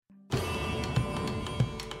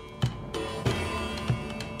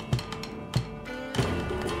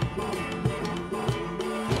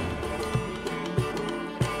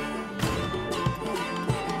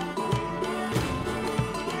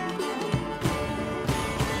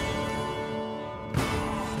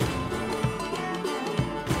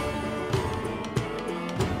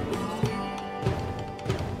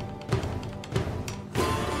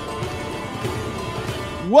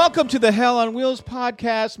Welcome to the Hell on Wheels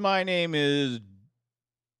podcast. My name is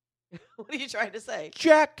What are you trying to say?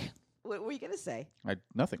 Jack. What were you going to say?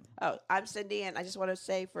 Nothing. Oh, I'm Cindy, and I just want to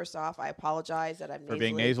say, first off, I apologize that I'm For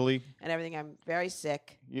being nasally. and everything. I'm very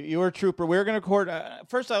sick. You're a trooper. We're going to record.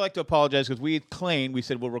 First, I'd like to apologize because we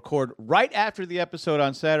said we'll record right after the episode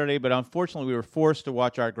on Saturday, but unfortunately, we were forced to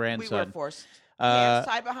watch our grandson. We were forced. Hands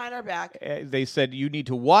tied behind our back. They said, you need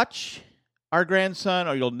to watch our grandson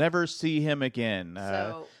or you'll never see him again.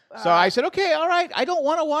 So I said, okay, all right. I don't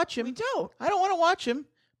want to watch him. We don't. I don't want to watch him.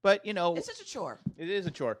 But, you know. It's such a chore. It is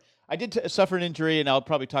a chore. I did suffer an injury, and I'll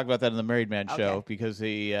probably talk about that in the Married Man show, because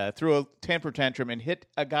he threw a temper tantrum and hit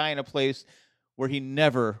a guy in a place where he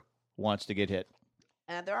never wants to get hit.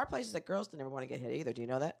 And there are places that girls never want to get hit either. Do you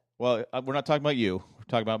know that? Well, we're not talking about you. We're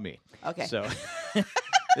talking about me. Okay. So this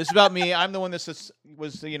is about me. I'm the one that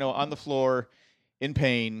was on the floor in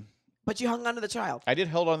pain. But you hung on to the child. I did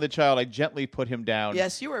hold on to the child. I gently put him down.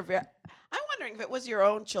 Yes, you were very... I'm wondering if it was your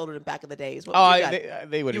own children back in the days. What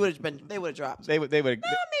They would have been. They would have dropped. They would. No, maybe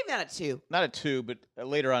not at 2. Not at 2, but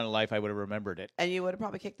later on in life, I would have remembered it. And you would have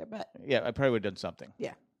probably kicked their butt. Yeah, I probably would have done something.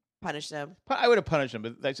 Yeah, punish them. I would have punished him,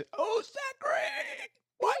 but they said, "Oh, Zachary,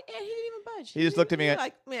 what?" Yeah, he didn't even budge. He just looked at me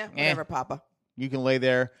like, yeah, whatever, Papa. You can lay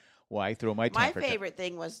there while I throw my temper. My favorite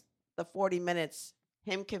thing was the 40 minutes,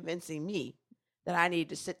 him convincing me that I needed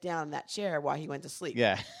to sit down in that chair while he went to sleep.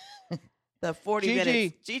 Yeah. The 40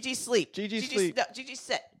 minutes. Gigi sleep. Gigi sleep. No, Gigi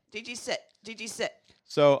sit. Gigi sit. Gigi sit.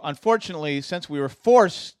 So, unfortunately, since we were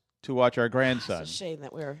forced to watch our grandson. It's a shame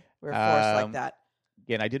that we're forced like that.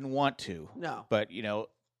 Again, I didn't want to. No. But,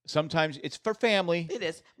 sometimes it's for family. It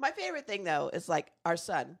is. My favorite thing, though, is like our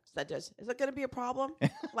son said to us, is it going to be a problem?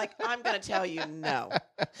 Like, I'm going to tell you no.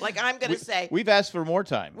 Like, I'm going to say. We've asked for more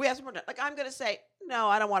time. We asked for more time. Like, I'm going to say, no,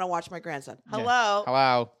 I don't want to watch my grandson. Hello? Yeah.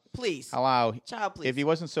 Hello? Please. Hello? Child, please. If he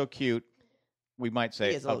wasn't so cute, we might say,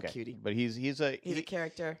 he is a little cutie. But he's a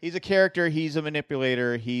character. He's a character. He's a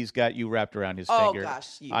manipulator. He's got you wrapped around his finger. Oh,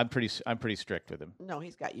 gosh. I'm pretty strict with him. No,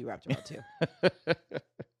 he's got you wrapped around, too.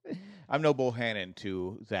 I'm no Bohannon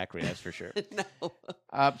to Zachary, that's for sure. No.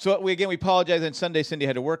 So we apologize. And Sunday, Cindy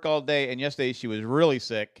had to work all day, and yesterday she was really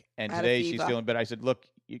sick, and today she's feeling better. I said, "Look,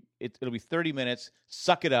 it'll be 30 minutes.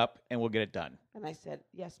 Suck it up, and we'll get it done." And I said,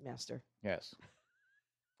 "Yes, master." Yes.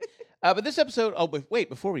 But this episode. Oh, but wait!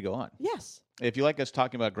 Before we go on, yes. If you like us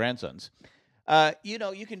talking about grandsons,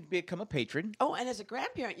 you can become a patron. Oh, and as a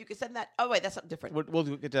grandparent, you can send that. Oh, wait, that's something different. We'll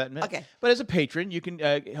get to that in a minute. Okay. But as a patron, you can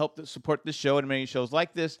help support this show and many shows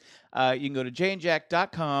like this. You can go to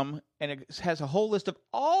jayandjack.com, and it has a whole list of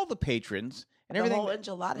all the patrons and everything. The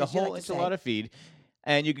whole enchilada feed.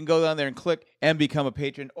 And you can go down there and click and become a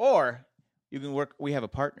patron, or you can work. We have a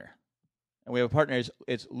partner, and we have a partner.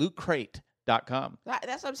 It's lootcrate.com.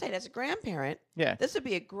 That's what I'm saying. As a grandparent, yeah, this would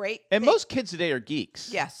be a great And thing. Most kids today are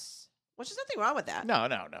geeks. Yes. Which is nothing wrong with that. No.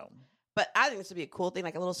 But I think this would be a cool thing,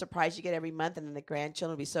 like a little surprise you get every month, and then the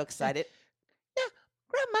grandchildren will be so excited. Yeah,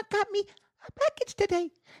 Grandma got me a package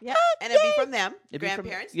today. Yeah, and it'd be from them, It'd be from-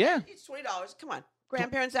 grandparents. yeah. It's $20. Come on.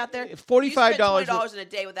 Grandparents out there. $45. You spend $20 in a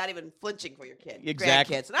day without even flinching for your kid.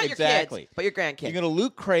 Exactly. Grandkids. Not Exactly. your kids, but your grandkids. You go to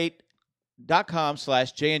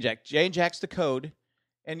lootcrate.com/jayandjack. Jay and Jack's the code,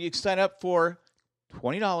 and you can sign up for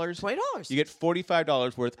 $20. $20. You get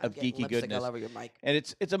 $45 worth of getting geeky lipstick goodness. all over your mic. And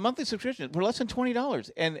it's a monthly subscription for less than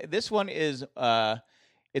 $20. And this one is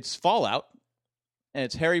it's Fallout, and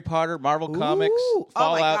it's Harry Potter, Marvel Comics, Oh my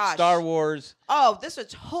Fallout, gosh. Star Wars. Oh, this would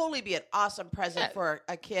totally be an awesome present for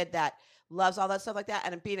a kid that loves all that stuff like that.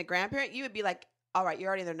 And being a grandparent, you would be like, all right, you're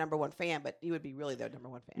already their number one fan, but you would be really their number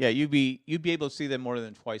one fan. Yeah, you'd be able to see them more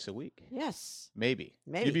than twice a week. Yes. Maybe.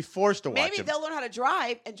 Maybe. You'd be forced to watch Maybe them. they'll learn how to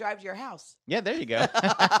drive and drive to your house. Yeah, there you go.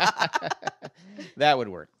 That would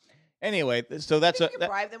work. Anyway, so that's you can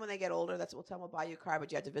bribe them when they get older. That's what we'll tell them we'll buy you a car,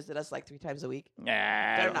 but you have to visit us like 3 times a week.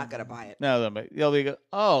 They're not going to buy it. No, they'll be.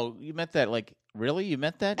 Oh, you meant that? Like, really? You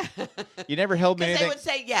meant that? You never held me. Because they would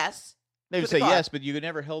say yes. They would say yes, but you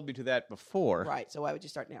never held me to that before. Right. So why would you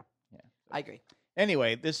start now? Yeah, I agree.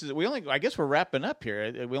 Anyway, I guess we're wrapping up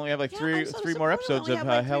here. We only have like three more episodes of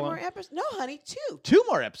Hell on. No, honey, 2. 2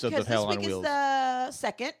 more episodes of Hell on Wheels. Wheels. This week is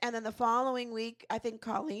the 2nd, and then the following week, I think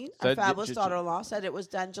Colleen, our fabulous daughter-in-law, said it was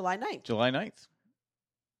done July 9th. July 9th.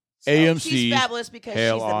 So AMC. She's fabulous because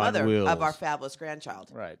Hell she's the mother Wheels. of our fabulous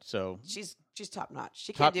grandchild. Right. So she's top notch.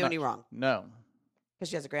 She can't do any wrong. No. Because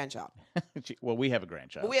she has a grandchild. Well, we have a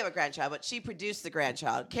grandchild. Well, we have a grandchild, but she produced the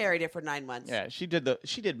grandchild, carried it for 9 months. Yeah, she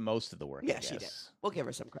did most of the work. Yeah, she did. We'll give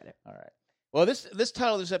her some credit. All right. Well, this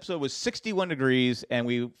title of this episode was 61 Degrees, and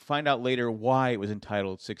we find out later why it was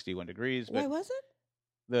entitled 61 Degrees. Why was it?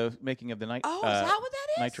 The making of the night. Oh, is that what that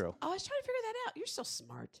is? Nitro. Oh, I was trying to figure that out. You're so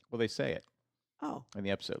smart. Well, they say it. Oh. in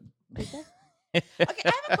the episode. Okay, I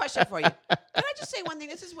have a question for you. Can I just say one thing?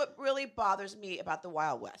 This is what really bothers me about the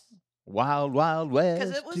Wild West. Wild, Wild West.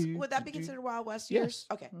 Because it was. Would that be considered Wild West years?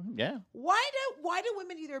 Yes. Okay. Mm-hmm. Yeah. Why do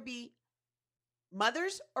women either be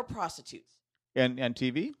mothers or prostitutes? And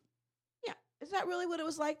TV? Yeah. Is that really what it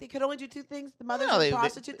was like? They could only do two things: the mothers Well, and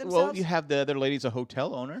prostitute themselves. Well, you have the other lady's a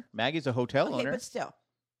hotel owner. Maggie's a hotel okay, owner. but still,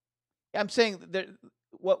 I'm saying that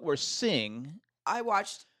what we're seeing. I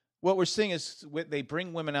watched. What we're seeing is they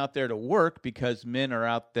bring women out there to work because men are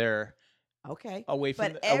out there. Okay. Away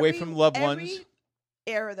from But away from loved every ones.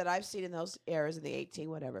 era that I've seen in those eras in the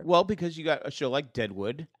 18 whatever. Well, because you got a show like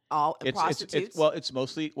Deadwood. All prostitutes. It's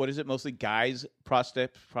mostly what is it? Mostly guys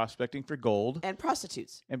prospecting for gold and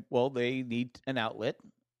prostitutes. And well, they need an outlet,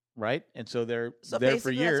 right? And so they're So there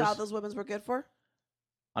basically, for years. that's all those women were good for.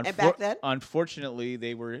 And back then, unfortunately,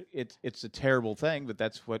 they were. It's a terrible thing, but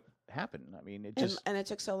that's what happened. I mean, and it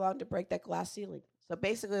took so long to break that glass ceiling. So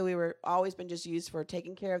basically, we were always been just used for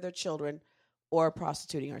taking care of their children or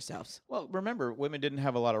prostituting ourselves. Well, remember, women didn't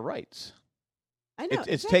have a lot of rights. I know it's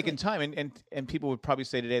exactly. taken time, and people would probably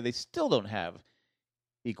say today they still don't have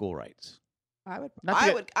equal rights. I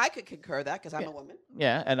could concur that because I'm a woman.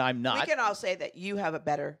 Yeah, and I'm not. We can all say that you have a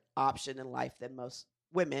better option in life than most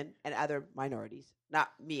women and other minorities. Not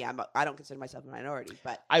me. I don't consider myself a minority,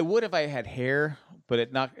 but I would if I had hair,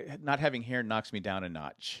 but not having hair knocks me down a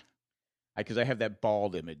notch. Because I have that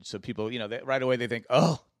bald image, so people, right away they think,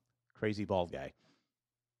 "Oh, crazy bald guy."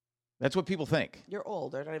 That's what people think. You're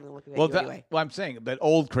old. They're not even looking at you anyway. Well, I'm saying that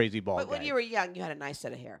old crazy bald guy. But when you were young, you had a nice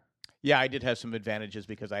set of hair. Yeah, I did have some advantages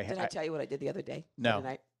because I had. Did I tell you what I did the other day? No. The other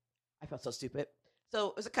night? I felt so stupid. So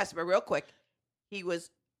it was a customer, real quick. He was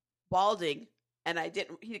balding, and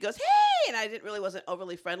he goes, "Hey!" And I wasn't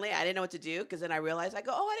overly friendly. I didn't know what to do because then I realized, I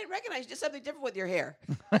go, "Oh, I didn't recognize you. Did something different with your hair."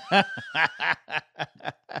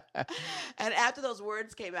 And after those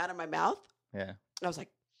words came out of my mouth, yeah, I was like,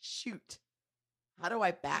 "Shoot, how do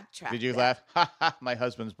I backtrack?" Did you that? laugh? Ha ha! My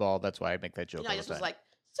husband's bald. That's why I make that joke. I just was like,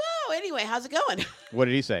 "So anyway, how's it going?" What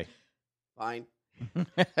did he say? Fine.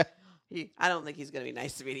 I don't think he's going to be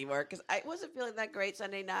nice to me anymore because I wasn't feeling that great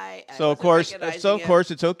Sunday night. So of course,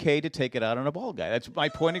 it's okay to take it out on a bald guy. That's my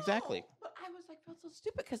point exactly. But I was felt so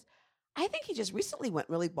stupid because I think he just recently went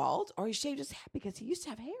really bald, or he shaved his head because he used to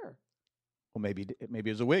have hair. Well, maybe it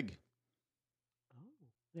was a wig.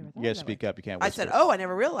 Oh, you got to speak up. You can't. I whisper. said, "Oh, I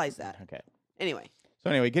never realized that." Okay. Anyway. So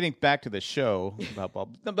anyway, getting back to the show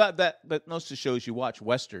about that, but most of the shows you watch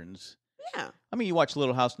westerns. Yeah. I mean, you watch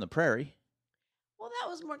Little House on the Prairie. Well, that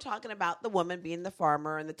was more talking about the woman being the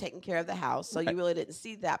farmer and the taking care of the house. So you really didn't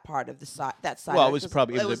see that part of that side. Well, it was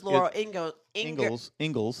probably it was Laura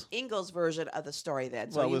Ingalls' version of the story.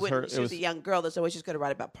 Then, so she was a young girl that's always just going to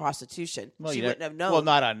write about prostitution. Well, she wouldn't have known. Well,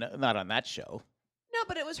 not on that show. No,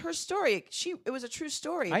 but it was her story. It was a true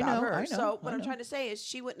story about her. So what I'm trying to say is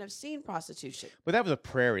she wouldn't have seen prostitution. But that was a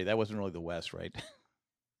prairie. That wasn't really the West, right?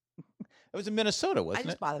 It was in Minnesota, wasn't it?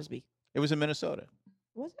 It just bothers me. It was in Minnesota.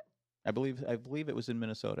 Was it? I believe it was in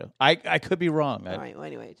Minnesota. I could be wrong. All right. Well,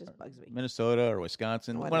 anyway, it just bugs me. Minnesota or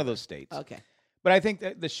Wisconsin, one of those states. Okay. But I think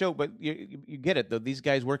that the show. But you get it though. These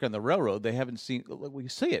guys work on the railroad. They haven't seen. We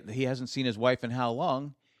see it. He hasn't seen his wife in how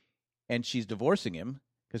long, and she's divorcing him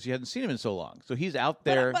because she hasn't seen him in so long. So he's out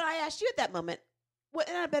there. But I asked you at that moment,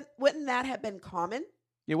 wouldn't that have been common?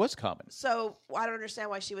 It was common. So I don't understand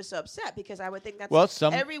why she was so upset because I would think that's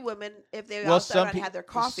every woman if they had their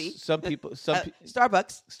coffee.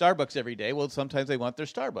 Starbucks every day. Well, sometimes they want their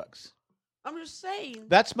Starbucks. I'm just saying.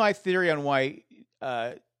 That's my theory on why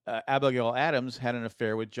Abigail Adams had an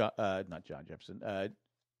affair with not John Jefferson,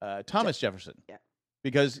 Thomas Jefferson. Yeah.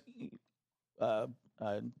 Because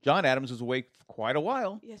John Adams was away for quite a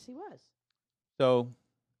while. Yes, he was. So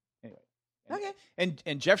anyway. Okay.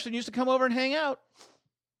 And Jefferson used to come over and hang out.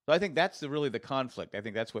 So I think that's really the conflict. I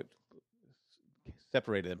think that's what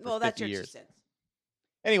separated them for 50 years. 2 cents.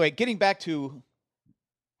 Anyway, getting back to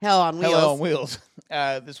Hell on Wheels. Hell on Wheels.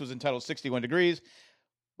 This was entitled 61 Degrees.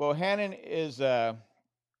 Bohannon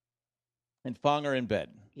and Fong are in bed.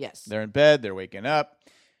 Yes. They're in bed. They're waking up.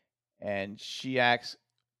 And she asks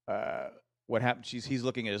what happened. He's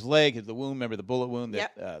looking at his leg, the wound. Remember the bullet wound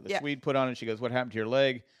that the Swede put on it? She goes, "What happened to your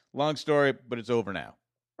leg?" Long story, but it's over now.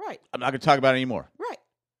 Right. I'm not going to talk about it anymore. Right.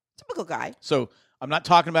 Typical guy. So I'm not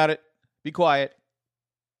talking about it. Be quiet.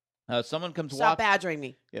 Someone comes Stop badgering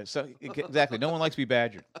me. Yeah, so exactly. No one likes to be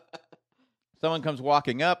badgered. Someone comes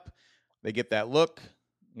walking up. They get that look,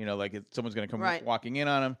 like someone's going to come walking in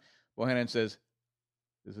on them. Bohannon says,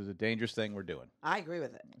 "This is a dangerous thing we're doing." I agree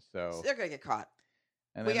with it. So they're going to get caught.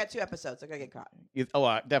 And we got 2 episodes. They're going to get caught.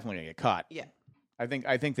 Definitely going to get caught. Yeah. I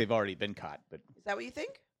think they've already been caught. But is that what you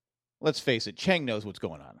think? let's face it, Cheng knows what's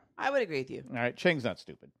going on. I would agree with you. All right, Cheng's not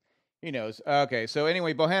stupid. He knows. Okay, so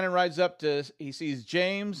anyway, Bohannon rides up to, he sees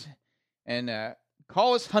James and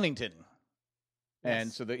Collis Huntington. And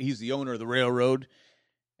Yes. so he's the owner of the railroad.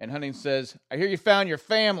 And Huntington says, I hear you found your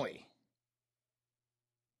family.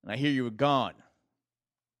 And I hear you were gone.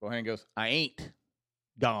 Bohannon goes, I ain't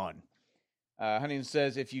gone. Huntington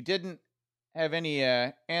says, if you didn't have any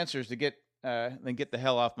answers to get, then get the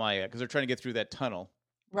hell off my, because they're trying to get through that tunnel,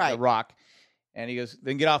 Right. the rock. And he goes,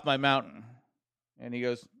 then get off my mountain. And he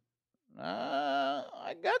goes,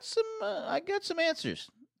 I got some answers.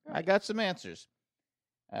 I Right. got some answers.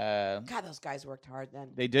 God, those guys worked hard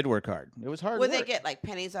then. They did work hard. It was hard Would work. they get like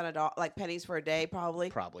pennies on a dollar, like pennies for a day, probably?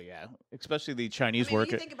 Probably, yeah. Especially the Chinese I mean, when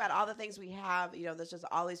worker. you think about all the things we have, there's just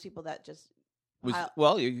all these people that just Was, pile-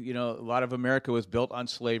 well, you know, a lot of America was built on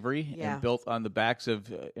slavery Yeah. and built on the backs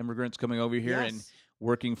of immigrants coming over here and Yes.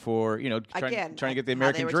 working for, trying Again, to get the how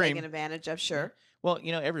American they were dream. taken advantage of. Sure. Well,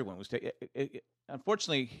 everyone was taking.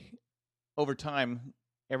 Unfortunately, over time,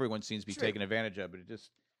 everyone seems to be True. taken advantage of. But it just,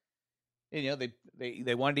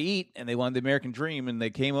 they wanted to eat and they wanted the American dream, and they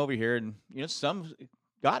came over here, and some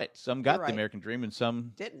got it, some got You're right. the American dream, and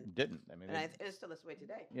some Didn't. didn't. I mean, And it's still this way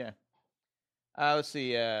today. yeah. Let's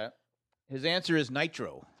see. His answer is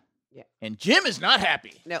nitro. Yeah. And Jim is not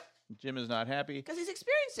happy. No, Jim is not happy. because he's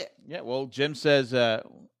experienced it. Yeah. Well, Jim says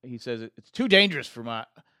he says it's too dangerous for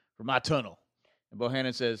my tunnel, and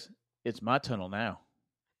Bohannon says it's my tunnel now.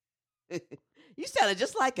 You sounded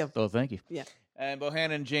just like him. Oh, thank you. Yeah. And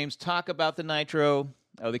Bohannon and James talk about the nitro.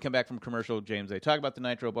 Oh, they come back from commercial. James, they talk about the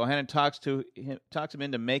nitro. Bohannon talks him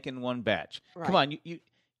into making one batch. Right. Come on, you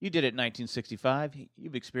did it in 1965.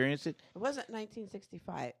 You've experienced it. It wasn't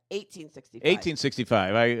 1965, 1865.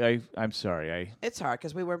 1865. I'm sorry. It's hard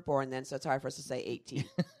because we weren't born then, so it's hard for us to say 18.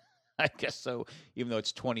 I guess so. Even though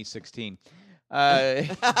it's 2016.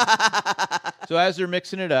 So as they're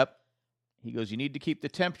mixing it up, he goes, "You need to keep the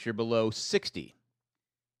temperature below 60.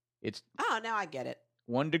 It's Oh, now I get it.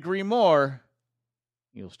 1 degree more,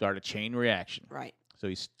 you'll start a chain reaction." Right. So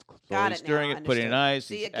he's Got slowly it stirring now. it, putting it in Understood. ice.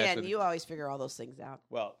 See, He's again, after the- you always figure all those things out.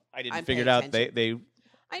 Well, I didn't I'm figure it paying out. They attention.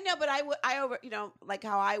 they I know, but I over, like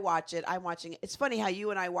how I watch it, I'm watching it. It's funny how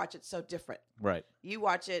you and I watch it so different. right. You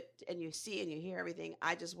watch it and you see and you hear everything.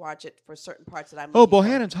 I just watch it for certain parts that I'm Oh, looking for.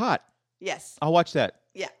 Bohannon's hot. Yes. I'll watch that.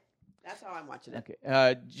 Yeah. That's how I'm watching it. Okay.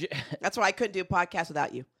 That's why I couldn't do a podcast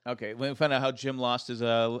without you. Okay. We found out how Jim lost his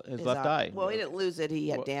left eye. Well, he didn't lose it. He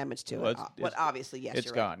had Well, damage to well, it. it's- But it's- obviously, yes, It's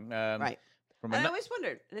you're gone. Right. From And I a, always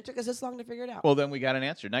wondered, and it took us this long to figure it out. well, then we got an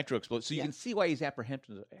answer. Nitro explode. So you Yeah. can see why he's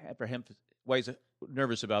apprehensive. Why he's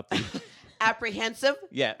nervous about the Apprehensive?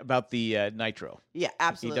 about the nitro. Yeah,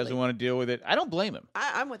 absolutely. He doesn't want to deal with it. I don't blame him.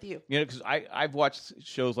 I'm with you. Because I've watched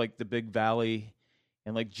shows like The Big Valley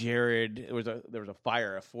and like Jared. There was a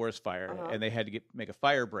fire, a forest fire, Uh-huh. and they had to make a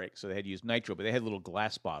fire break, so they had to use nitro, but they had little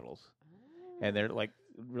glass bottles, and they're like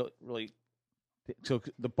really. So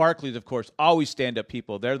the Barclays, of course, always stand up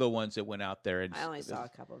people. They're the ones that went out there and I only saw a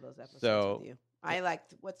couple of those episodes So- with you. I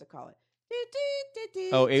liked, what's it called?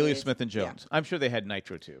 Alias Smith and Jones. I'm sure they had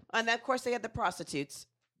nitro too. And then, of course, they had the prostitutes.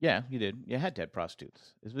 Yeah, you did. You had to have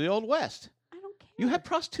prostitutes. It was the old West. I don't care. You have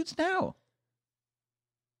prostitutes now.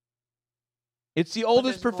 It's the But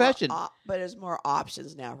oldest there's more profession. but there's more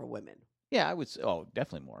options now for women. Yeah, I would say,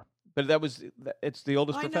 definitely more. But it's the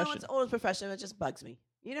oldest I know profession. it's the oldest profession. It just bugs me.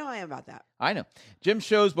 You know I am about that. I know. Jim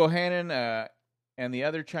shows Bohannon and the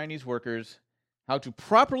other Chinese workers how to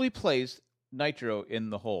properly place nitro in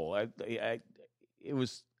the hole. It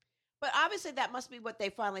was But obviously, that must be what they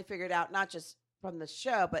finally figured out, not just from the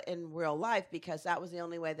show, but in real life, because that was the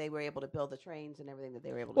only way they were able to build the trains and everything that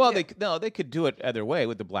they were able to do. they could do it other way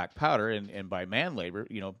with the black powder and by man labor,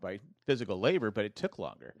 by physical labor, but it took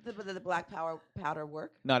longer. The black powder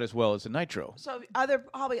work. Not as well as the nitro. So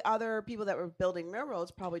probably other people that were building railroads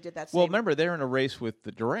probably did that. Well, same. remember they're in a race with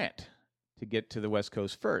the Durant to get to the West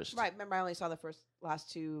Coast first. Right. Remember, I only saw the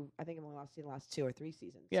last two. I think I've only seen the last 2 or 3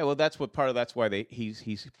 seasons. Yeah, well, that's why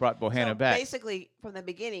he's brought Bohannon So back. basically, from the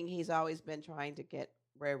beginning, he's always been trying to get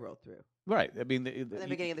railroad through. Right. I mean, From the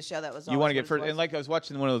beginning of the show, that was you want to always get what first, it and like I was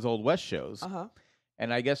watching one of those old West shows, was.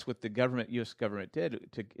 and I guess what the U.S. government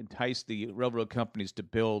did to entice the railroad companies to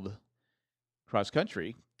build cross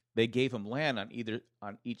country, they gave them land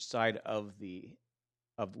on each side of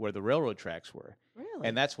where the railroad tracks were. Really?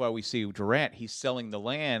 And that's why we see Durant. He's selling the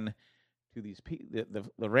land to these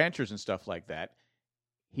the ranchers and stuff like that.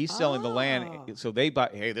 He's selling the Oh. land, so they buy.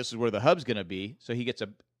 Hey, this is where the hub's going to be. So he gets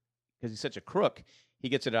because he's such a crook, he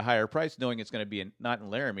gets it at a higher price, knowing it's going to be not in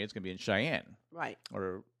Laramie, it's going to be in Cheyenne right.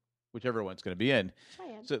 or whichever one it's going to be in.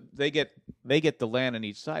 Cheyenne. So they get the land on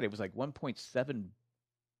each side. It was like 1.7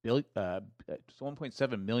 it's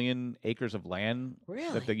 1.7 million acres of land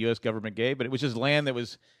Really? that the U.S. government gave, but it was just land that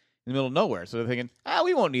was in the middle of nowhere. So they're thinking,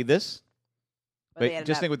 we won't need this. they But had just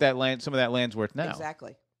enough- think what that land, some of that land's worth now.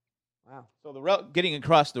 Exactly. Wow. So the getting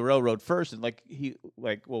across the railroad first, and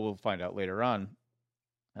we'll find out later on.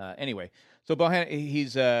 Anyway, so Bohannon,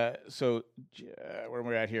 he's where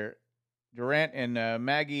we're at here, Durant and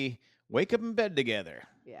Maggie wake up in bed together.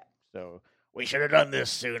 Yeah. So we should have done this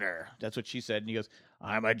sooner. That's what she said, and he goes,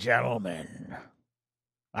 "I'm a gentleman.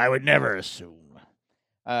 I would never assume."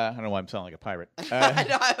 I don't know why I'm sounding like a pirate. I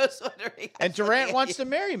know. I was wondering. And Durant wants to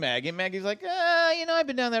marry Maggie. And Maggie's like, I've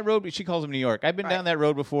been down that road. She calls him New York. I've been down that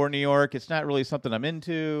road before, New York. It's not really something I'm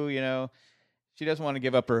into, She doesn't want to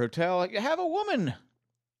give up her hotel. Like, have a woman.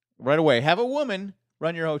 Right away. Have a woman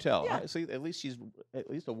run your hotel. Yeah. See, at least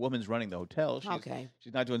a woman's running the hotel.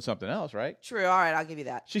 She's not doing something else, right? True. All right. I'll give you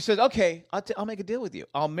that. She says, okay, I'll make a deal with you.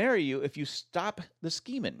 I'll marry you if you stop the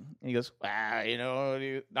scheming. And he goes,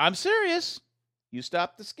 I'm serious. You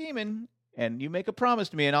stop the scheming, and you make a promise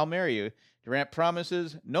to me, and I'll marry you. Durant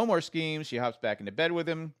promises no more schemes. She hops back into bed with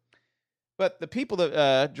him. But the people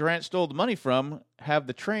that Durant stole the money from have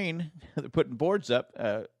the train. They're putting boards up,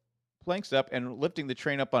 planks up, and lifting the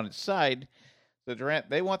train up on its side. So Durant,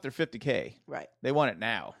 they want their $50K. Right. They want it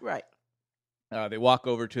now. Right. They walk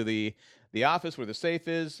over to the office where the safe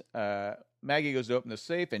is. Maggie goes to open the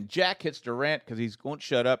safe, and Jack hits Durant because he won't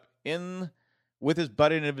shut up with his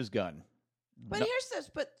butt end of his gun. But here's this.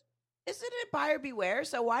 But isn't it buyer beware?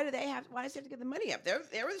 So why does he have to get the money up?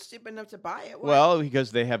 They were stupid enough to buy it. Why? Well,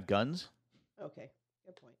 because they have guns. Okay.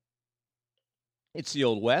 Good point. It's the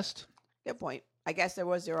Old West. Good point. I guess there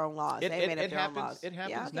was their own laws. They made up their own laws. It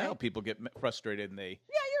happens now. People get frustrated and Yeah,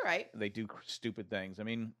 you're right. they do stupid things. I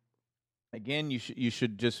mean, again, you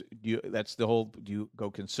should just that's the whole. Do you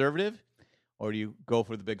go conservative, or do you go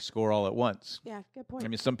for the big score all at once? Yeah, good point. I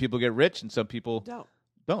mean, some people get rich and some people don't.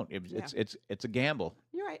 It's a gamble.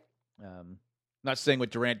 You're right. Not saying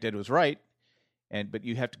what Durant did was right, but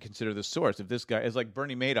you have to consider the source. If this guy is like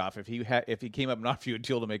Bernie Madoff, if he came up and offered you a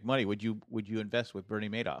deal to make money, would you invest with Bernie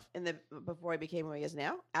Madoff? Before he became who he is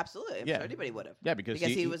now, absolutely. I'm sure anybody would have. Yeah, because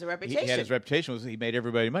he was a reputation. He had his reputation was he made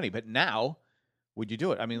everybody money. But now, would you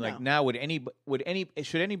do it? I mean, now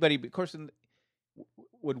should anybody? Of course,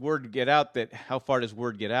 would word get out that? How far does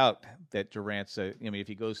word get out that Durant's? If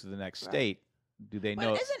he goes to the next state. Do they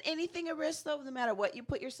know? But isn't anything a risk, though, no matter what you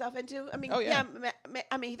put yourself into? I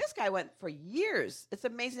mean, this guy went for years. It's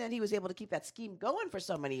amazing that he was able to keep that scheme going for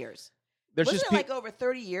so many years. Wasn't it like over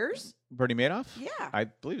 30 years? Bernie Madoff? Yeah. I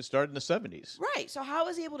believe it started in the 70s. Right. So how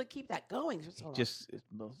was he able to keep that going for so long? Just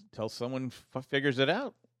till someone figures it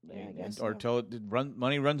out. Yeah, I guess or till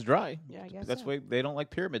money runs dry. Yeah, I guess that's why they don't like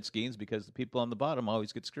pyramid schemes, because the people on the bottom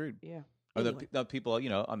always get screwed. Yeah. Or the people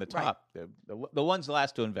on the top, the ones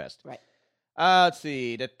last to invest. Right. Let's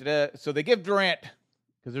see. So they give Durant,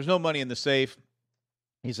 because there's no money in the safe.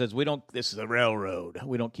 He says, this is a railroad.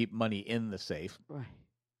 We don't keep money in the safe. Right.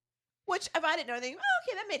 Which, if I didn't know anything,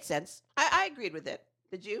 okay, that made sense. I agreed with it.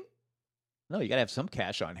 Did you? No, you got to have some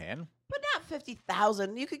cash on hand. But not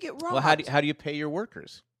 50,000. You could get robbed. Well, how do you pay your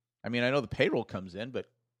workers? I mean, I know the payroll comes in, but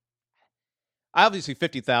obviously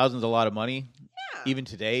 50,000 is a lot of money. Yeah. Even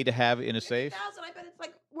today to have in a safe. 50,000, I bet it's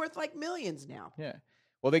worth millions now. Yeah.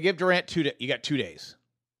 Well, they give Durant 2 days. You got 2 days.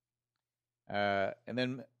 And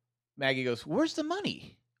then Maggie goes, "Where's the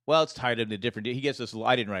money?" Well, it's tied into different. He gets this.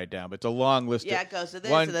 I didn't write it down, but it's a long list. Yeah, it goes to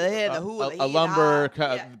this, to the who, a lumber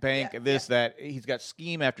bank, that. He's got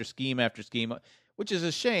scheme after scheme after scheme, which is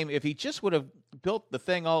a shame. If he just would have built the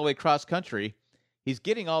thing all the way cross country, he's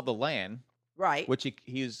getting all the land, right? Which he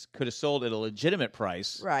could have sold at a legitimate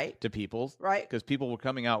price, right, to people, right? Because people were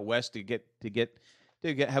coming out west to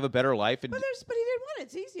have a better life. And but he didn't want it.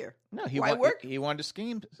 It's easier. No, he wanted to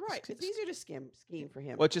scheme. Right. It's easier to scheme for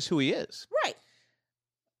him. Well, it's just who he is. Right.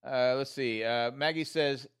 Let's see. Maggie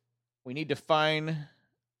says we need to find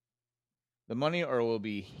the money, or we'll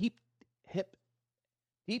be hip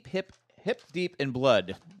deep in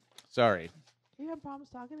blood. Sorry. You have problems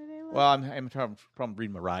talking today, Liz? Well, I'm having a problem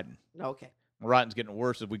reading my writing. Okay. My writing's getting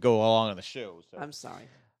worse as we go along on the show. So. I'm sorry.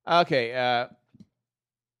 Okay.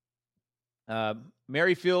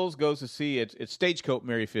 Mary Fields goes to see it's Stagecoach.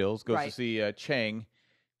 Mary Fields goes to see Chang.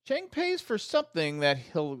 Chang pays for something that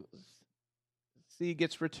he'll see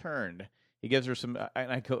gets returned. He gives her some.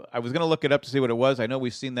 I was going to look it up to see what it was. I know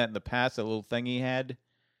we've seen that in the past. A little thing he had.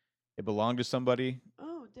 It belonged to somebody.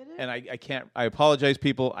 Oh, did it? And I can't. I apologize,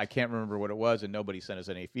 people. I can't remember what it was, and nobody sent us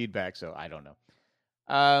any feedback, so I don't know.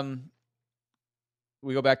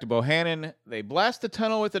 We go back to Bohannon. They blast the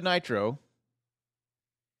tunnel with the nitro.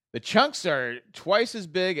 The chunks are twice as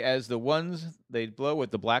big as the ones they blow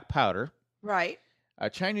with the black powder. Right. A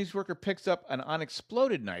Chinese worker picks up an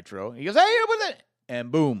unexploded nitro. He goes, "Hey, with it!"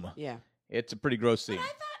 And boom. Yeah. It's a pretty gross scene. But I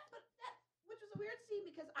thought, which was a weird scene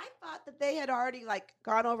because I thought that they had already like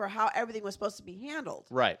gone over how everything was supposed to be handled.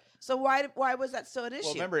 Right. So why was that so an issue?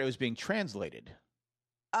 Well, remember, it was being translated.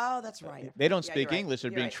 Oh, that's right. They don't Yeah, speak you're right. English.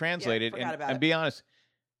 They're You're being right. translated. Yeah, forgot about and it. be honest,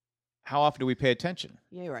 how often do we pay attention?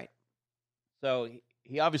 Yeah, you're right. So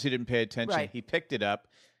he obviously didn't pay attention. Right. He picked it up,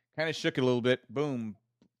 kind of shook it a little bit. Boom.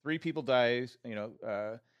 3 people dies.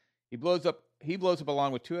 He blows up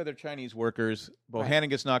along with 2 other Chinese workers. Bohannon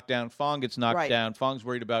gets knocked down. Fong gets knocked down. Fong's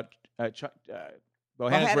worried about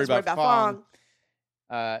Bohannon's worried about Fong.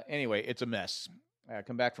 Anyway, it's a mess.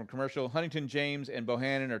 Come back from commercial. Huntington, James, and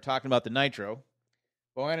Bohannon are talking about the nitro.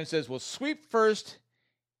 Bohannon says, "We'll sweep first.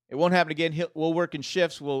 It won't happen again. We'll work in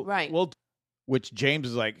shifts. Which James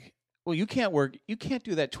is like, well, you can't work. You can't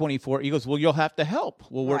do that 24. He goes, well, you'll have to help.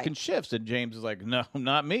 We'll work in shifts. And James is like, no,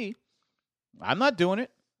 not me. I'm not doing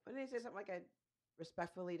it. What did he say? Something like I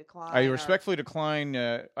respectfully decline. I respectfully decline.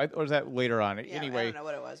 Or was that later on? Yeah, anyway, I don't know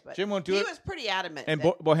what it was, but Jim won't do it. He was pretty adamant. And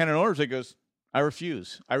Bohannon orders it. Goes, I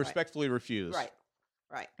refuse. I respectfully refuse.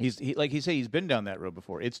 Right. He's been down that road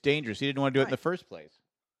before. It's dangerous. He didn't want to do it in the first place.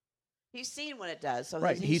 He's seen what it does. So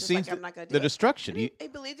he's seen like, I'm not going to do the destruction. He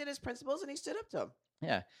believed in his principles and he stood up to them.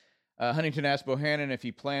 Yeah. Huntington asked Bohannon if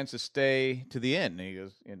he plans to stay to the end. And he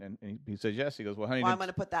goes, and he says yes. He goes, well, Huntington. Well, I'm going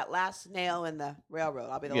to put that last nail in the railroad.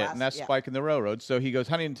 I'll be the last. Yeah, and that's spike in the railroad. So he goes,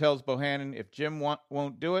 Huntington tells Bohannon if Jim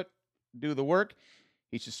won't do the work,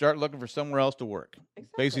 he should start looking for somewhere else to work.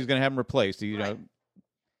 Exactly. Basically, he's going to have him replaced.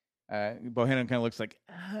 Bohannon kind of looks like,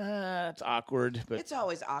 it's awkward. But it's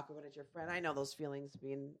always awkward when it's your friend. I know those feelings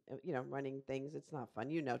being, running things. It's not fun.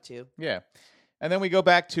 You know, too. Yeah. And then we go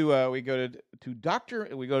back to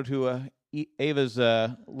Ava's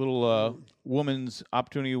little woman's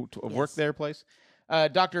opportunity of work there place.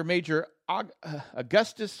 Dr. Major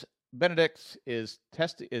Augustus Benedict is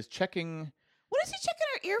checking. What is he checking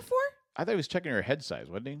her ear for? I thought he was checking her head size,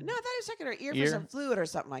 wasn't he? No, I thought he was checking her ear for some fluid or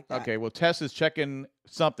something like that. Okay, well, Tess is checking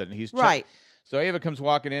something. He's right. So Ava comes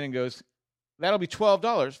walking in and goes, "That'll be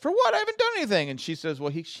 $12 for what? I haven't done anything." And she says,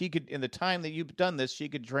 "Well, she could in the time that you've done this, she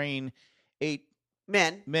could train 8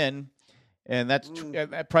 men, and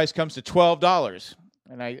that price comes to $12."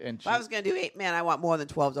 If I was going to do 8 men, I want more than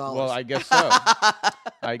 $12. Well, I guess so.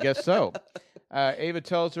 I guess so. Ava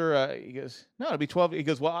tells her, he goes, "No, it'll be 12." He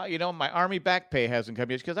goes, "Well, my Army back pay hasn't come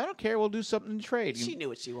yet." She goes, "I don't care. We'll do something in trade." She knew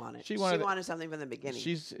what she wanted. She wanted something from the beginning.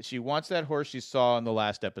 She wants that horse she saw in the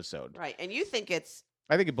last episode. Right, and you think it's...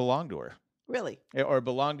 I think it belonged to her. Really? Or it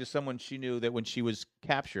belonged to someone she knew that when she was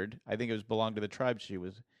captured, I think it belonged to the tribe she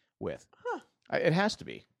was with. Huh. It has to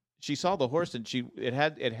be. She saw the horse and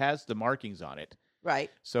it has the markings on it.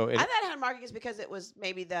 Right. So I thought it had markings because it was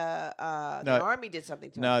maybe the Army did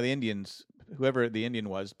something to it. No, the Indians, whoever the Indian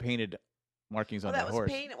was, painted markings on the horse. That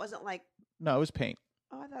was paint? It wasn't like... No, it was paint.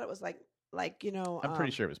 Oh, I thought it was like I'm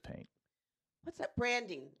pretty sure it was paint. What's that?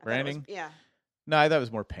 Branding. Branding? Yeah. No, I thought it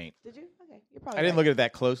was more paint. Did you? Okay. You're probably I didn't look at it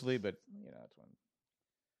that closely, but, that's one.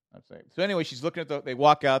 I'm saying. So anyway, she's looking at they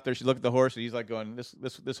walk out there, she looked at the horse, and he's like going,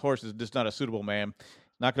 this horse is just not a suitable man.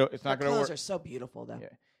 It's not going to work. Clothes are so beautiful, though. Yeah.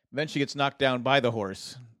 Then she gets knocked down by the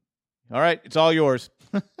horse. All right, it's all yours.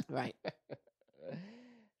 Right.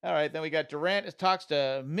 All right, then we got Durant talks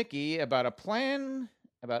to Mickey about a plan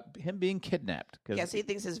about him being kidnapped. Yes, he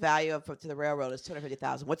thinks his value to the railroad is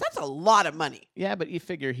 $250,000. Well, that's a lot of money. Yeah, but you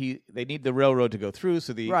figure they need the railroad to go through,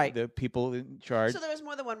 so the people in charge. So there was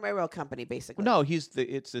more than one railroad company, basically. No, it's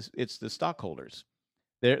the stockholders.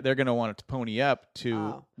 They're going to want to pony up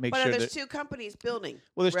to make sure. But there's 2 companies building.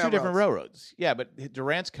 Well, there's 2 different railroads. Yeah, but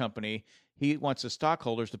Durant's company, he wants the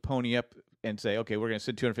stockholders to pony up and say, okay, we're going to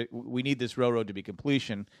send 250. We need this railroad to be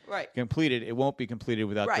completed. It won't be completed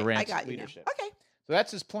without Durant's leadership. Okay. So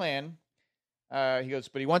that's his plan. He goes,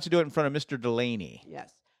 but he wants to do it in front of Mr. Delaney.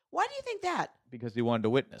 Yes. Why do you think that? Because he wanted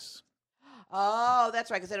to witness. Oh,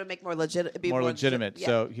 that's right. Because it would make more legitimate. More legitimate. Yeah,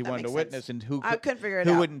 so he wanted to witness, and I couldn't figure it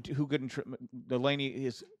out. Who couldn't? Delaney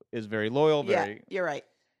is very loyal. You're right.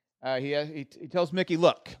 He tells Mickey,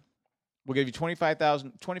 look, we'll give you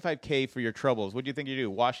 $25K for your troubles. What do you think you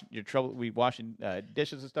do? Washing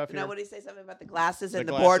dishes and stuff here? No, what did he say? Something about the glasses in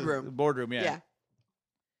the boardroom. The boardroom, yeah.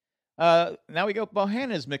 Now we go.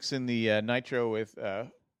 Bohannon's mixing the nitro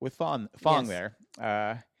with Fong there.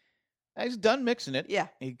 He's done mixing it. Yeah.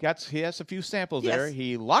 He has a few samples there.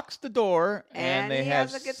 He locks the door and they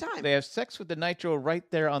has a good time. They have sex with the nitro right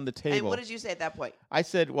there on the table. And what did you say at that point? I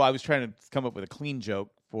said, well, I was trying to come up with a clean joke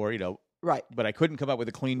for, Right. but I couldn't come up with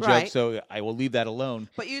a clean joke, Right. so I will leave that alone.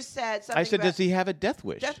 But you said something I said, about does he have a death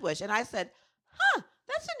wish? death wish, and I said,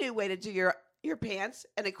 that's a new way to do your pants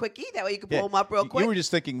and a quickie. That way you can Yeah. pull them up real quick. You were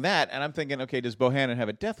just thinking that, and I'm thinking, okay, does Bohannon have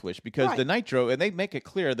a death wish? Because Right. the nitro, and they make it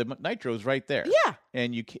clear, the nitro is right there. Yeah.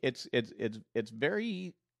 And it's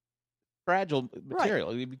very fragile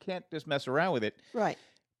material. You can't just mess around with it. Right.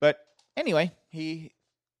 But anyway, he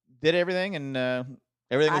did everything, and everything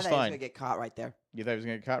I was thought he was fine. gonna get caught right there. You thought he was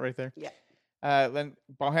going to get caught right there? Yeah. Then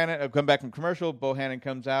Bohannon come back from commercial. Bohannon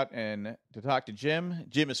comes out and to talk to Jim.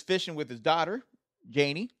 Jim is fishing with his daughter,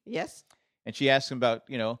 Janie, Yes. and she asks him about,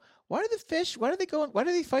 why do the fish? Why do they go? Why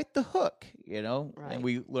do they fight the hook? Right. And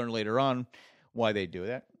we learn later on why they do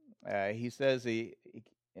that. He says he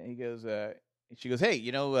goes. She goes, hey,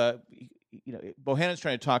 Bohannon's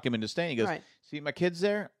trying to talk him into staying. He goes, Right. see my kids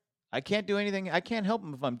there. I can't do anything. I can't help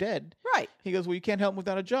them if I'm dead. Right. He goes, well, you can't help them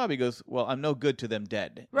without a job. He goes, well, I'm no good to them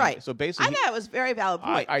dead. Right. And so basically, I thought it was a very valid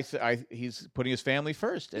point. he's putting his family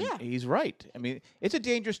first, and Yeah. he's right. I mean, it's a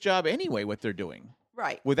dangerous job anyway. What they're doing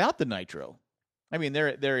right. without the nitro, I mean,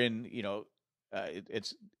 they're in.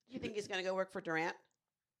 It's You think he's gonna go work for Durant?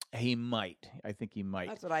 he might. I think he might.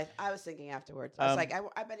 That's what I was thinking afterwards. I was like,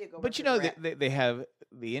 I bet he'd go. But work for Durant. they have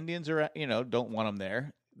the Indians are don't want them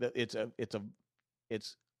there.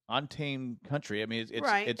 It's untamed country. I mean, it's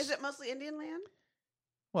right. It's, Is it mostly Indian land?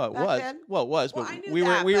 well, it back was then? well, it was, Well, but I knew we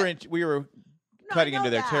that, we were No, I cutting know into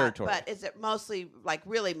their that, territory. But is it mostly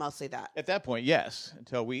really mostly that? At that point, yes.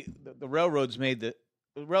 Until the railroads made the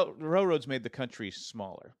railroads made the country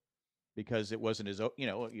smaller because it wasn't as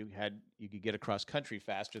you could get across country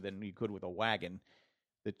faster than you could with a wagon.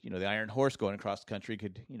 That the iron horse going across the country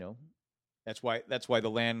could that's why the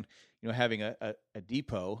land having a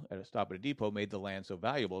depot at a stop at a depot made the land so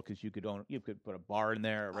valuable because you could put a bar in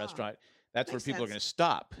there, a restaurant. That's where makes people are sense. going to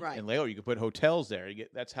stop. Right. And later you could put hotels there.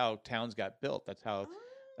 That's how towns got built. That's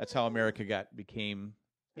how America became.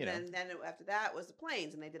 And then after that was the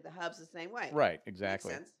plains, and they did the hubs the same way. Right,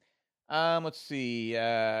 exactly. Makes sense. Let's see.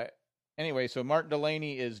 Anyway, so Martin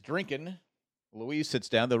Delaney is drinking. Louise sits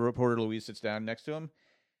down. The reporter Louise sits down next to him.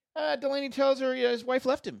 Delaney tells her his wife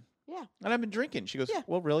left him. Yeah. And I've been drinking. She goes, Yeah.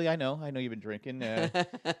 well, really? I know you've been drinking.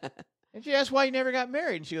 And she asks why you never got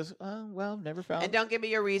married. And she goes, well, never found. And don't give me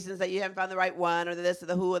your reasons that you haven't found the right one, or the this, or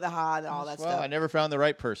the who, or the ha, and all that well, stuff. I never found the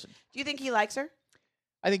right person. Do you think he likes her?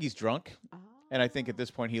 I think he's drunk. And I think at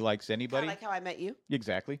this point he likes anybody. Like how I met you.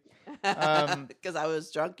 Exactly. Because I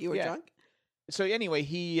was drunk, you were yeah. drunk. So anyway,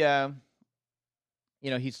 he,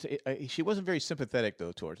 she wasn't very sympathetic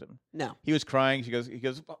though towards him. No. He was crying. He goes,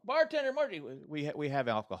 bartender Marty, we have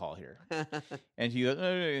alcohol here. And she goes,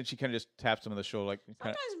 and she kind of just taps him on the shoulder, like,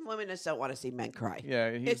 Sometimes women just don't want to see men cry. yeah.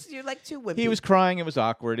 You're like two women. He was crying. It was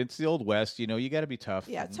awkward. It's the old West. You got to be tough.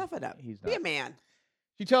 Yeah, and tough it up. He's Be not. a man.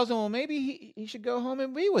 She tells him, well, maybe he should go home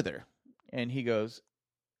and be with her. And he goes,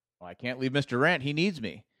 well, I can't leave Mr. Durant. He needs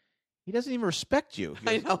me. He doesn't even respect you. He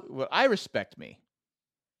I goes, know. Well, I respect me.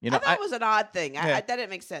 I thought it was an odd thing. Yeah. That didn't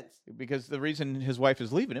make sense. Because the reason his wife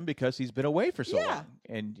is leaving him because he's been away for so Yeah. long,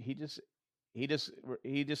 and he just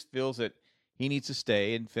feels that he needs to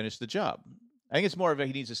stay and finish the job. I think it's more of a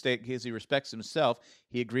he needs to stay because he respects himself.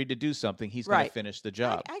 He agreed to do something. He's going Right. to finish the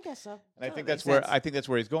job. I guess so. And I So think that that's makes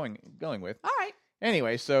where sense. he's going with. All right.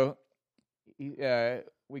 Anyway, so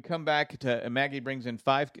we come back to Maggie brings in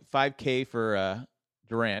 $5K for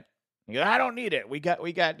Durant. He goes, I don't need it. We got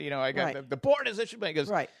I got Right. the board is issued. He goes,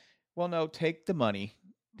 Right. well, no, take the money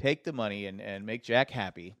and make Jack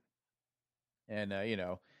happy. And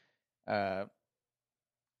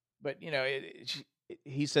but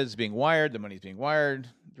he says it's being wired. The money's being wired.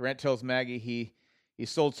 Durant tells Maggie he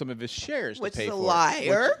sold some of his shares Which to pay is a for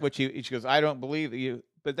liar. it. Which she goes, I don't believe you.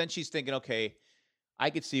 But then she's thinking, okay, I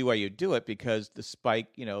could see why you do it because the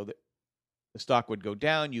spike, the stock would go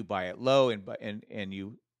down. You buy it low, and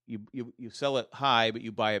you sell it high, but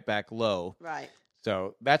you buy it back low. Right.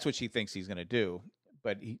 So that's what she thinks he's going to do.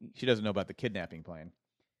 But she doesn't know about the kidnapping plan.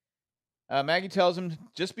 Maggie tells him,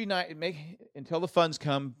 just be nice. Until the funds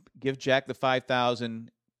come, give Jack the $5,000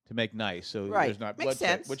 to make nice. So Right. there's not Makes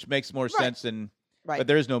bloodshed, sense. which makes more Right. sense than. Right. But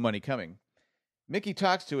there is no money coming. Mickey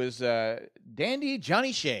talks to his dandy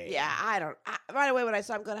Johnny Shea. Yeah, right away when I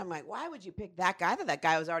saw him going, I'm like, why would you pick that guy? I thought that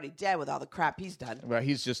guy was already dead with all the crap he's done. Well,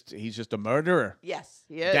 he's just a murderer. Yes,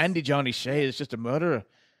 he is. Dandy Johnny Shea is just a murderer.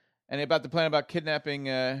 And about the plan about kidnapping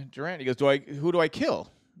Durant, he goes, who do I kill?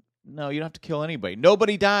 No, you don't have to kill anybody.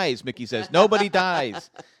 Nobody dies, Mickey says. Nobody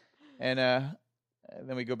dies. And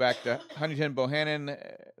then we go back to Huntington Bohannon.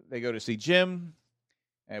 They go to see Jim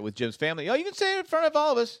with Jim's family. Oh, you can say it in front of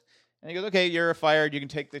all of us. And he goes, okay, you're fired. You can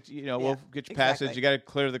take the, we'll get your passage. exactly. You got to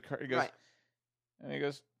clear the car. He goes, Right. And he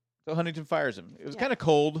goes, So Huntington fires him. It was Yeah. kind of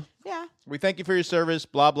cold. Yeah. We thank you for your service.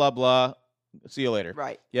 Blah blah blah. See you later.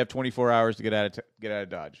 Right. You have 24 hours to get out of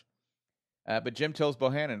Dodge. But Jim tells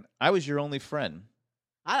Bohannon, "I was your only friend."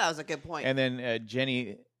 I thought that was a good point. And then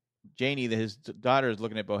Janie, his daughter, is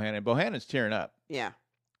looking at Bohannon. Bohannon's tearing up. yeah.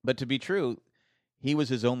 But to be true, he was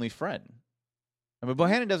his only friend. I mean,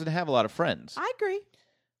 Bohannon doesn't have a lot of friends. I agree.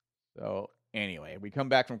 So anyway, we come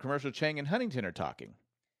back from commercial. Chang and Huntington are talking,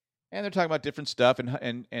 and they're talking about different stuff. And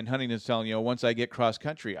Huntington's telling once I get cross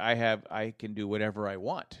country, I can do whatever I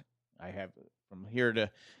want. I have from here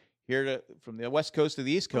to from the west coast to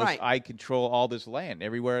the east coast. Right. I control all this land.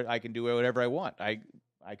 Everywhere I can do whatever I want. I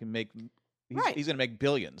can make. Right. He's going to make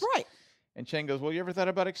billions. Right. And Chang goes, "Well, you ever thought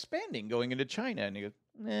about expanding, going into China?" And he goes,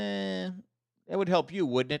 "Nah, that would help you,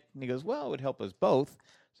 wouldn't it?" And he goes, "Well, it would help us both."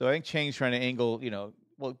 So I think Chang's trying to angle,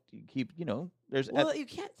 well, you keep, there's Well, you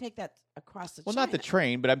can't take that across the. well, not the China.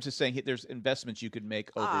 train, but I'm just saying there's investments you could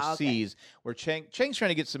make Ah, okay. overseas where Chang's trying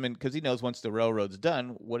to get some in because he knows once the railroad's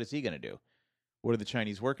done, what is he going to do? Where are the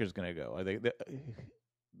Chinese workers going to go? Are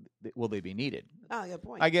will they be needed? Oh, good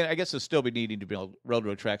point. I guess they'll still be needing to build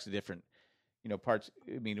railroad tracks to different, parts.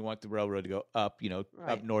 I mean, you want the railroad to go up, up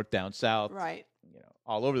Right. north, down south, right.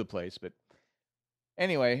 all over the place. But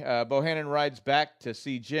anyway, Bohannon rides back to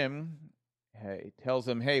see Jim. He tells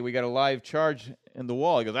him, "Hey, we got a live charge in the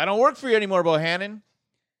wall." He goes, "I don't work for you anymore, Bohannon."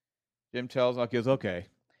 Jim tells him, "Okay,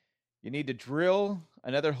 you need to drill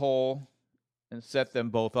another hole and set them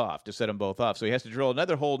both off, to set them both off." So he has to drill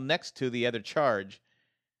another hole next to the other charge,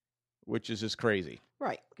 which is just crazy.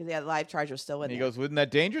 Right. Because the live charge was still in And he there. goes, "Wasn't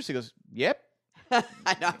that dangerous?" He goes, "Yep." I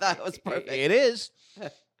know. I thought it was perfect. It is.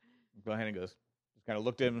 Bohannon goes, just kind of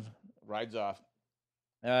looked at him, rides off.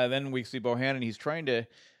 Then we see Bohannon. He's trying to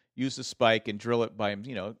use the spike and drill it by him,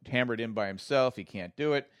 hammer it in by himself. He can't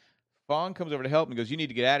do it. Fong comes over to help him and goes, "You need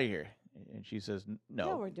to get out of here." And she says, "No,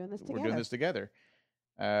 No, we're doing this together. we're doing this together."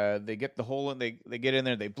 They get the hole in, they get in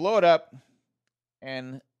there, they blow it up,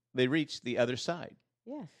 and they reach the other side.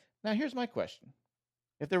 Yes. Now, here's my question.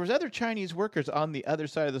 If there was other Chinese workers on the other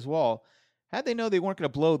side of this wall, how'd they know they weren't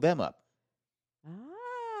going to blow them up?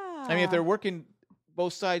 Ah. I mean, if they're working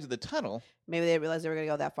both sides of the tunnel, maybe they realized they were going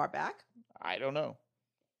to go that far back. I don't know.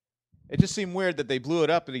 It just seemed weird that they blew it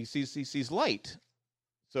up and he sees light.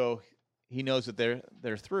 So he knows that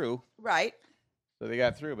they're through. Right. So they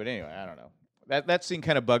got through. But anyway, I don't know. That scene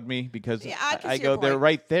kind of bugged me because Yeah, I can I see your go, they're point.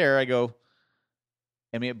 right there. I go,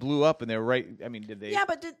 I mean, it blew up and they're right. I mean, did they? Yeah,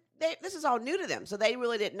 but this is all new to them, so they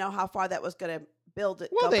really didn't know how far that was going to build it.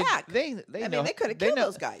 Well, go they back. they I know. mean, they could have they killed know-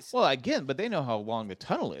 those guys. Well, again, but they know how long the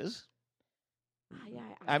tunnel is. Yeah,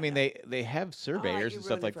 I mean, know. they have All right, surveyors you and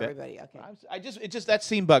stuff ruined it like for that. Everybody. Okay. It just that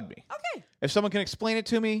scene bugged me. Okay. If someone can explain it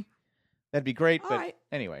to me, that'd be great. All But right.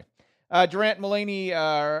 anyway, Durant and Mulaney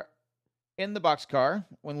are in the boxcar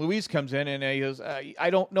when Louise comes in and he goes, "I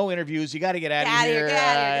don't know interviews. You got to get out of here. Get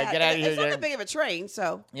out of here. Get out of here." It's not that big of a train,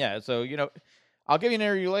 so Yeah. So I'll give you an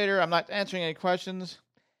interview later. I'm not answering any questions.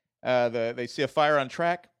 They see a fire on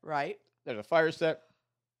track. right. There's a fire set.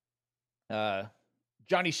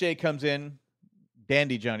 Johnny Shea comes in.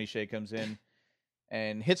 Dandy Johnny Shea comes in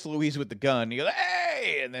and hits Louise with the gun. He goes,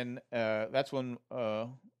 "Hey!" And then that's when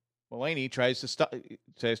Mulaney tries to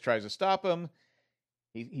stop him.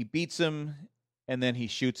 He beats him, and then he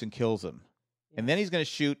shoots and kills him. And then he's going to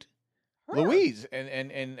shoot Her. Louise.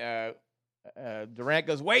 And Durant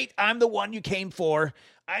goes, "Wait! I'm the one you came for.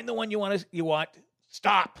 I'm the one you want.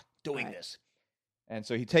 Stop doing Right. this." And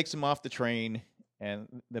so he takes him off the train,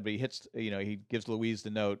 and then he hits. He gives Louise the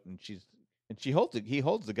note, and she holds it. He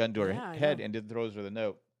holds the gun to her Yeah, I head know. and then throws her the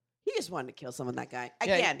note. He just wanted to kill someone. That guy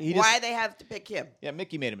Yeah, again. he Why just- they have to pick him? Yeah,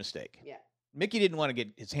 Mickey made a mistake. Yeah. Mickey didn't want to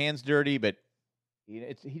get his hands dirty, but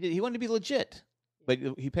he wanted to be legit. But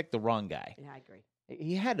he picked the wrong guy. Yeah, I agree.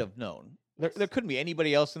 He had to have known. There couldn't be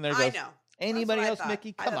anybody else in there. I Goes, know. Anybody That's what I else, thought.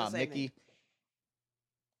 Mickey? I Come thought on, the same Mickey. thing.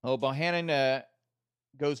 Oh, Bohannon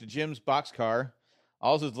goes to Jim's boxcar.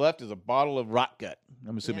 All that's left is a bottle of rot gut.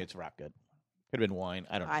 I'm assuming Yeah. it's rot gut. Could have been wine.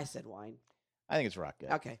 I don't know. I said wine. I think it's rot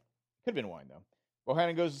gut. Okay. Could have been wine, though.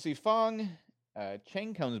 Bohannon goes to see Fong.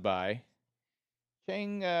 Cheng comes by.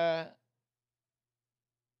 Cheng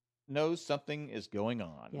knows something is going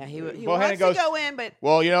on. Yeah, he Bohannon wants goes, to go in, but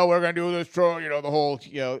 "Well, we're going to do this show, the whole,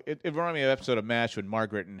 it reminded me of an episode of MASH when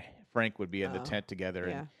Margaret and Frank would be in the Oh, tent together.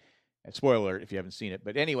 yeah. And spoiler alert if you haven't seen it.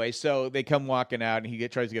 But anyway, so they come walking out, and he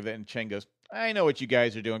tries to give it, and Cheng goes, "I know what you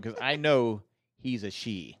guys are doing because I know he's a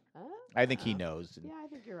she. I think he knows. And Yeah, I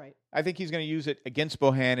think you're right. I think he's going to use it against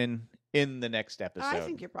Bohannon in the next episode. I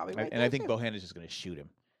think you're probably right. And I there, think too. Bohannon's just going to shoot him.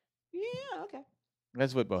 Yeah. Okay.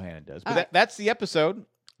 That's what Bohannon does. But All right. that's the episode.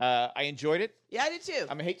 I enjoyed it. Yeah, I did too.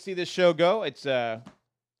 I hate to see this show go. It's I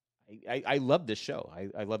I love this show.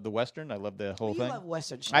 I love the Western. I love the whole You thing. love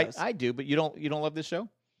Western shows. I do, but you don't love this show?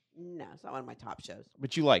 No, it's not one of my top shows.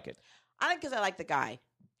 But you like it. I like because I like the guy.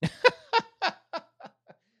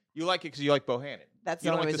 You like it because you like Bohannon. That's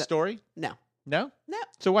You the don't only like the reason. story? No. No? No.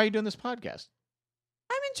 So why are you doing this podcast?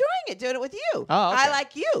 I'm enjoying it, doing it with you. Oh, okay. I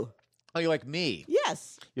like you. Oh, you like me.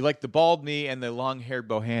 Yes. You like the bald me and the long-haired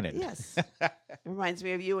Bohannon. Yes. It reminds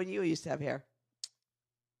me of you when you used to have hair.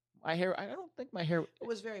 My hair, I don't think my hair... It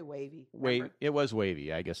was very wavy. remember? It was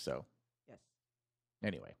wavy, I guess so. Yes.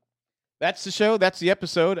 Anyway, that's the show. That's the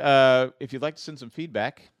episode. If you'd like to send some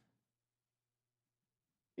feedback...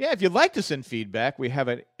 Yeah, if you'd like to send feedback, we have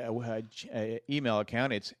an email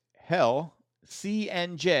account. It's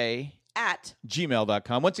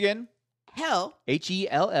hellcnj@gmail.com. Once again, Hell,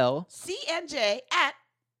 HELL CNJ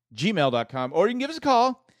at gmail.com. Or you can give us a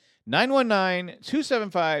call,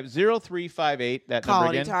 919-275-0358. That number calling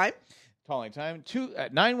again. time. Calling time.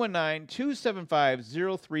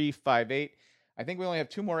 919-275-0358. I think we only have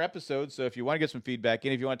 2 more episodes, so if you want to get some feedback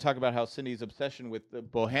in, if you want to talk about how Cindy's obsession with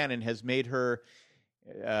Bohannon has made her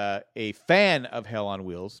a fan of Hell on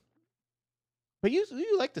Wheels. But you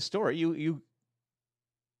like the story. Yeah,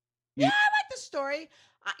 I like the story.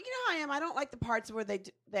 You know how I am. I don't like the parts where they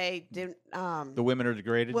didn't. The women are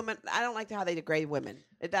degraded. Women. I don't like how they degrade women.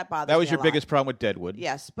 That bothers me. That was a your lot. biggest problem with Deadwood.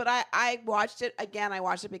 Yes, but I watched it again. I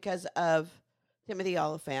watched it because of Timothy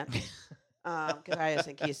Oliphant. Because I just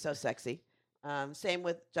think he's so sexy. Same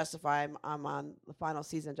with Justify. I'm on the final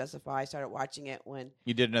season of Justify. I started watching it when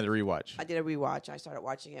You did another rewatch. I did a rewatch. I started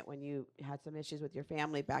watching it when you had some issues with your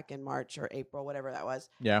family back in March or April, whatever that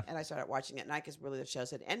was. Yeah. And I started watching it, and because really the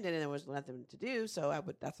shows had ended and there was nothing to do, so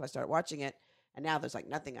that's why I started watching it. And now there's like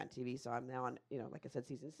nothing on TV, so I'm now on, like I said,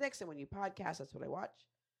 season 6. And when you podcast, that's what I watch.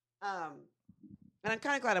 And I'm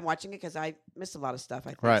kind of glad I'm watching it because I missed a lot of stuff. I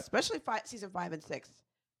think, Right. especially season 5 and 6.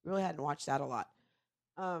 Really hadn't watched that a lot.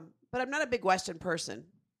 But I'm not a big Western person.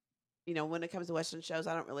 When it comes to Western shows,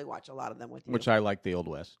 I don't really watch a lot of them with you. Which I like the Old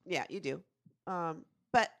West. Yeah, you do.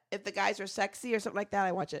 But if the guys are sexy or something like that,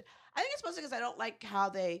 I watch it. I think it's mostly because I don't like how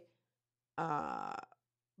they. But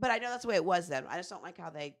I know that's the way it was then. I just don't like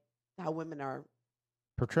how women are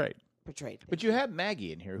Portrayed. portrayed. But you have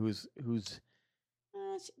Maggie in here who's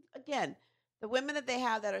Again, the women that they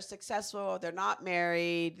have that are successful, they're not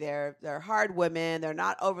married, they're hard women, they're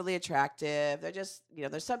not overly attractive. They're just,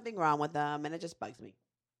 there's something wrong with them, and it just bugs me.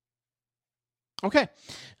 Okay.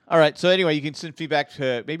 All right. So anyway, you can send feedback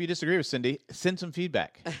to, maybe you disagree with Cindy. Send some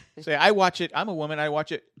feedback. Say, I watch it. I'm a woman. I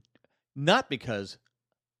watch it not because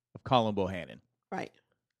of Colin Bohannon. Right.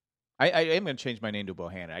 I am going to change my name to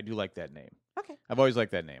Bohannon. I do like that name. Okay. I've always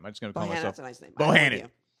liked that name. I'm just going to call Bohannon, myself that's a nice name. Bohannon.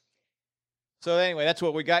 So anyway, that's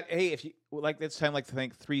what we got. Hey, if you would like this time, I'd like to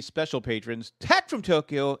thank 3 special patrons: Tat from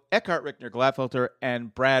Tokyo, Eckhart Rickner Gladfelter,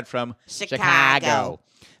 and Brad from Chicago.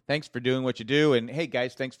 Thanks for doing what you do. And hey,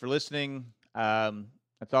 guys, thanks for listening.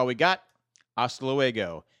 That's all we got. Hasta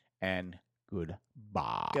luego and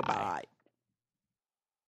goodbye. Goodbye.